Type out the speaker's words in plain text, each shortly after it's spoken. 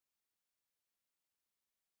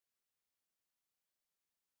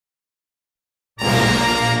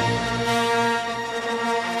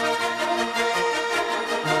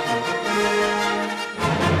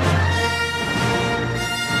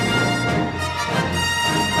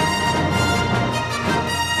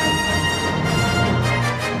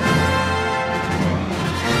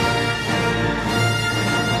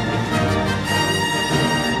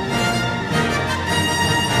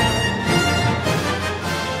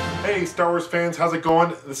Hey Star Wars fans, how's it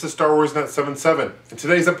going? This is Star Wars Net 77. In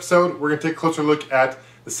today's episode, we're going to take a closer look at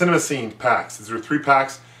the Cinema Scene packs. These are 3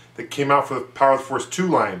 packs that came out for the Power of the Force 2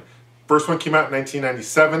 line. First one came out in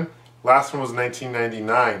 1997, last one was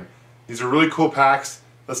 1999. These are really cool packs.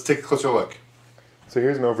 Let's take a closer look. So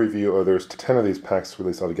here's an overview of there's 10 of these packs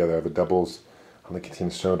released all together. I have the doubles on the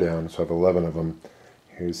Cantina Showdown, so I have 11 of them.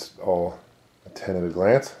 Here's all 10 at a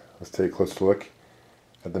glance. Let's take a closer look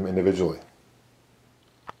at them individually.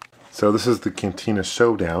 So this is the Cantina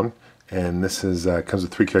Showdown, and this is comes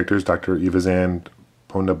with 3 characters: Dr. Evazan,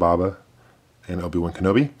 Ponda Baba, and Obi-Wan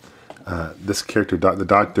Kenobi. This character, the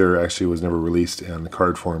Doctor, actually was never released on the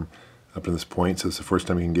card form up to this point, so it's the first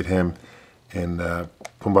time you can get him. And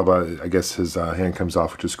Ponda Baba, I guess his hand comes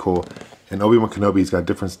off, which is cool. And Obi-Wan Kenobi's got a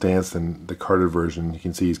different stance than the carded version. You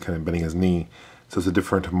can see he's kind of bending his knee, so it's a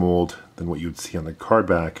different mold than what you would see on the card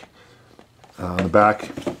back. On the back,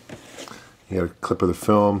 you got a clip of the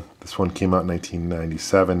film. This one came out in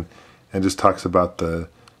 1997, and just talks about the,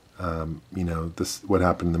 what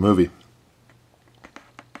happened in the movie.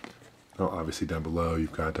 Oh, obviously down below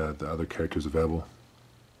you've got the other characters available,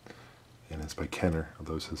 and it's by Kenner.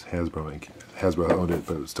 Although it says Hasbro. Hasbro owned it,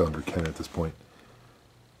 but it was still under Kenner at this point.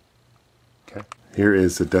 Okay. Here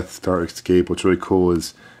is the Death Star Escape. What's really cool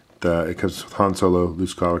is it comes with Han Solo, Luke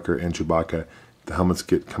Skywalker, and Chewbacca. The helmets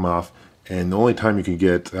come off. And the only time you can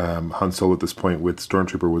get Han Solo at this point with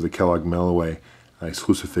Stormtrooper was a Kellogg Mail-Away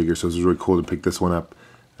exclusive figure, so it was really cool to pick this one up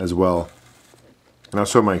as well. And I'll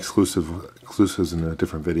show my exclusives in a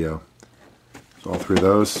different video. So all 3 of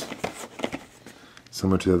those.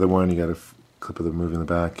 Similar to the other one, you got a clip of the movie in the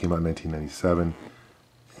back, came out in 1997,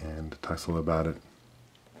 and it talks a little about it.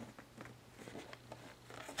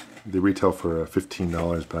 They retail for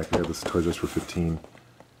 $15 back there. This toy just for $15.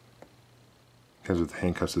 Comes with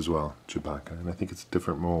handcuffs as well, Chewbacca, and I think it's a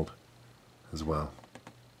different mold as well.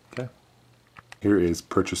 Okay. Here is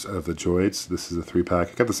purchase of the droids. This is a 3-pack.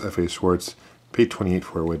 I got this F.A. Schwartz, paid $28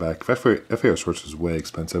 for it way back. F.A. Schwartz was way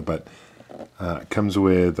expensive, but it comes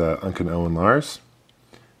with Uncle Owen Lars,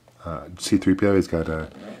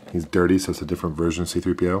 C-3PO. He's dirty, so it's a different version of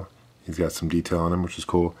C-3PO. He's got some detail on him, which is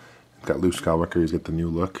cool. He's got Luke Skywalker. He's got the new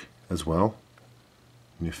look as well,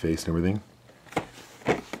 new face and everything.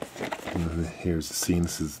 And here's the scene.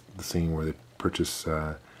 This is the scene where they purchase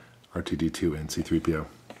R2-D2 and C-3PO,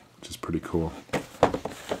 which is pretty cool.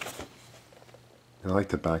 And I like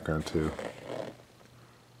the background too.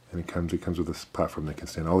 And it comes with this platform they can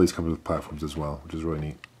stand. All these come with platforms as well, which is really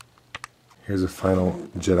neat. Here's a final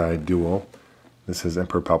Jedi duel. This is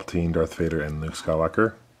Emperor Palpatine, Darth Vader, and Luke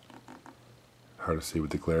Skywalker. Hard to see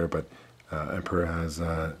with the glare, but Emperor has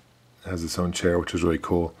its own chair, which is really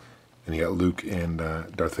cool. And you got Luke and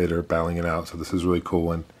Darth Vader battling it out, so this is a really cool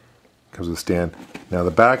one. Comes with a stand. Now the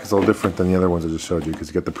back is a little different than the other ones I just showed you, because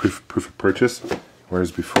you got the proof of purchase,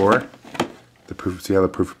 whereas before, see how the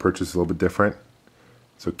proof of purchase is a little bit different?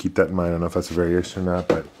 So keep that in mind. I don't know if that's a variation or not,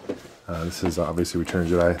 but this is obviously Return of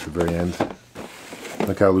the Jedi at the very end.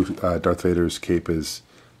 Look how Darth Vader's cape is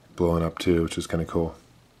blowing up too, which is kind of cool.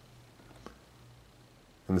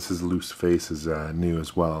 And this is Luke's face is new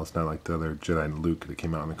as well. It's not like the other Jedi and Luke that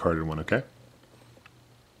came out in the carded one, okay?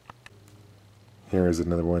 Here is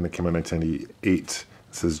another one that came out in 1998.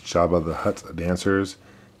 This is Jabba the Hutt dancers.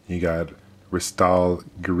 You got Ristal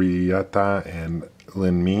Griata and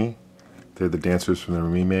Lin Mi. They're the dancers from the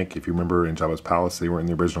remake. If you remember in Jabba's Palace, they weren't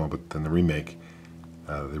in the original, but then the remake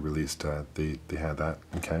they released, they had that,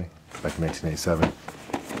 okay? Back in 1987.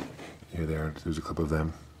 There's a clip of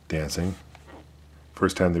them dancing.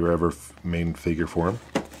 First time they were ever made in figure form.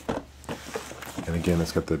 And again,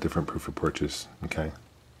 it's got the different proof of purchase, okay?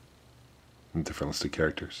 And different list of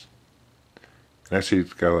characters. And actually,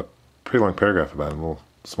 it's got a pretty long paragraph about them, little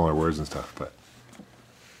smaller words and stuff, but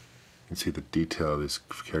you can see the detail of these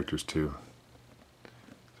characters too.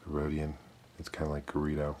 So Rodian, it's kind of like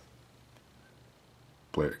Garrido.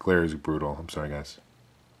 Glare is brutal, I'm sorry guys.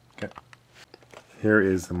 Okay. Here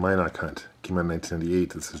is the Mynock Hunt. Came out in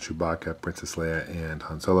 1998. This is Chewbacca, Princess Leia, and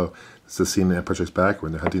Han Solo. This is a scene in Empire Strikes Back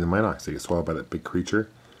when they're hunting the Mynocks. They get swallowed by that big creature.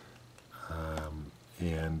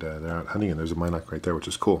 And they're out hunting, and there's a Mynock right there, which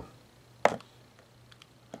is cool.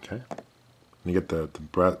 Okay. And you get the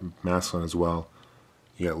mask on as well.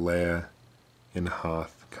 You got Leia in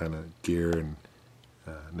Hoth kind of gear, and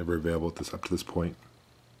never available up to this point.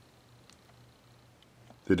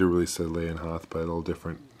 They did release Leia in Hoth, but a little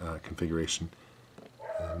different configuration.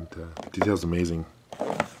 And the detail's amazing.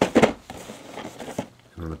 And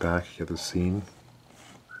on the back, you get the scene.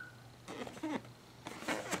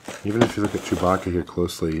 Even if you look at Chewbacca here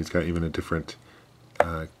closely, he's got even a different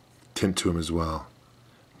tint to him as well.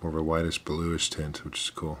 More of a whitish, bluish tint, which is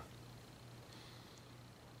cool.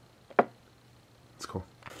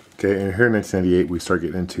 Okay, and here in 1998 we start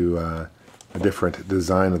getting into a different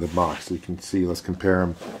design of the box. So you can see, let's compare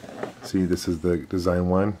them. See, this is the design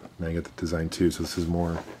 1, now you get the design 2. So this is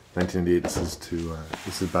more 1998.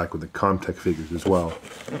 This is back with the Comtech figures as well.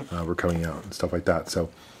 Were coming out and stuff like that.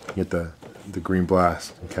 So you get the green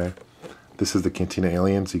blast. Okay, this is the Cantina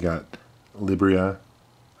aliens. You got Libria,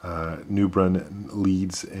 Newbrun,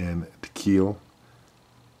 Leeds, and Tequil.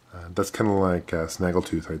 That's kind of like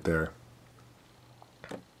Snaggletooth right there.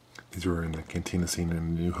 These were in the Cantina scene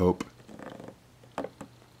in New Hope.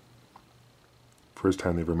 First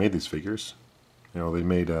time they ever made these figures. You know, they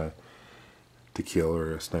made a Tequil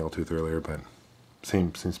or a Snaggletooth earlier, but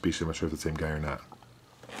same species. I'm not sure if it's the same guy or not.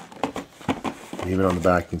 And even on the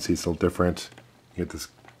back, you can see it's a little different. You get this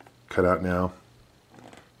cutout now.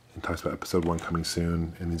 It talks about episode 1 coming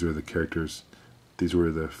soon, and these are the characters. These were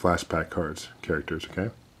the flashback cards characters.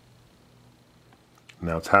 Okay.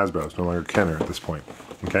 Now it's Hasbro. It's no longer Kenner at this point.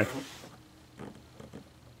 Okay.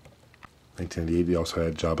 1998. They also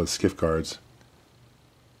had Jabba's Skiff guards.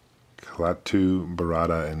 Kalatu,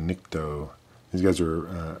 Barada, and Nikto. These guys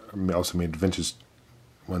are also made vintage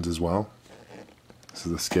ones as well. This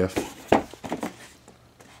is the Skiff.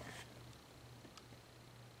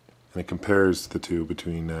 And it compares the two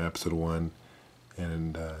between episode 1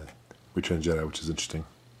 and Return of the Jedi, which is interesting.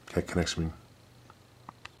 Okay, connection.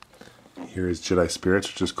 Here is Jedi Spirits,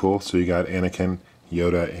 which is cool. So you got Anakin,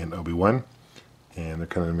 Yoda, and Obi-Wan. And they're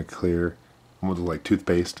kind of in clear, almost like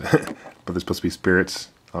toothpaste, but they're supposed to be spirits.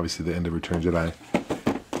 Obviously the end of Return of the Jedi.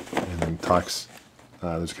 And then talks,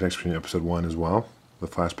 there's a connection between episode 1 as well, the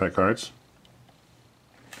flashback cards.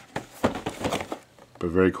 But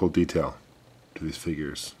very cool detail to these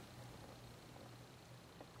figures.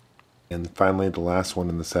 And finally, the last one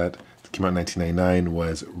in the set that came out in 1999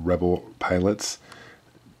 was Rebel Pilots.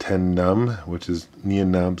 Ten Num, which is Nia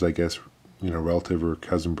Nubs, I guess, you know, relative or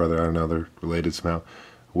cousin, brother, I don't know, they're related somehow.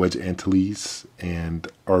 Wedge Antilles and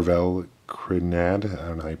Arvel Crinad, I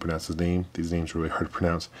don't know how you pronounce his name. These names are really hard to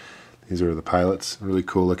pronounce. These are the pilots, really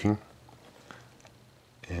cool looking.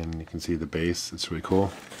 And you can see the base, it's really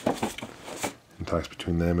cool. And talks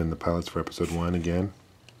between them and the pilots for episode 1 again.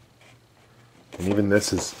 And even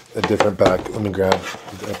this is a different back. Let me grab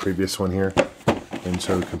a previous one here. And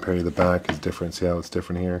so compare the back is different. See how it's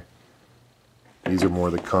different here? These are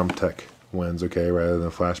more the Comtech ones, okay, rather than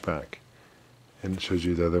a flashback. And it shows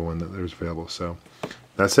you the other one that there's available. So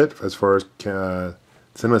that's it as far as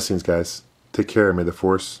cinema scenes, guys. Take care. May the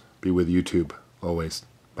Force be with YouTube always.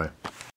 Bye.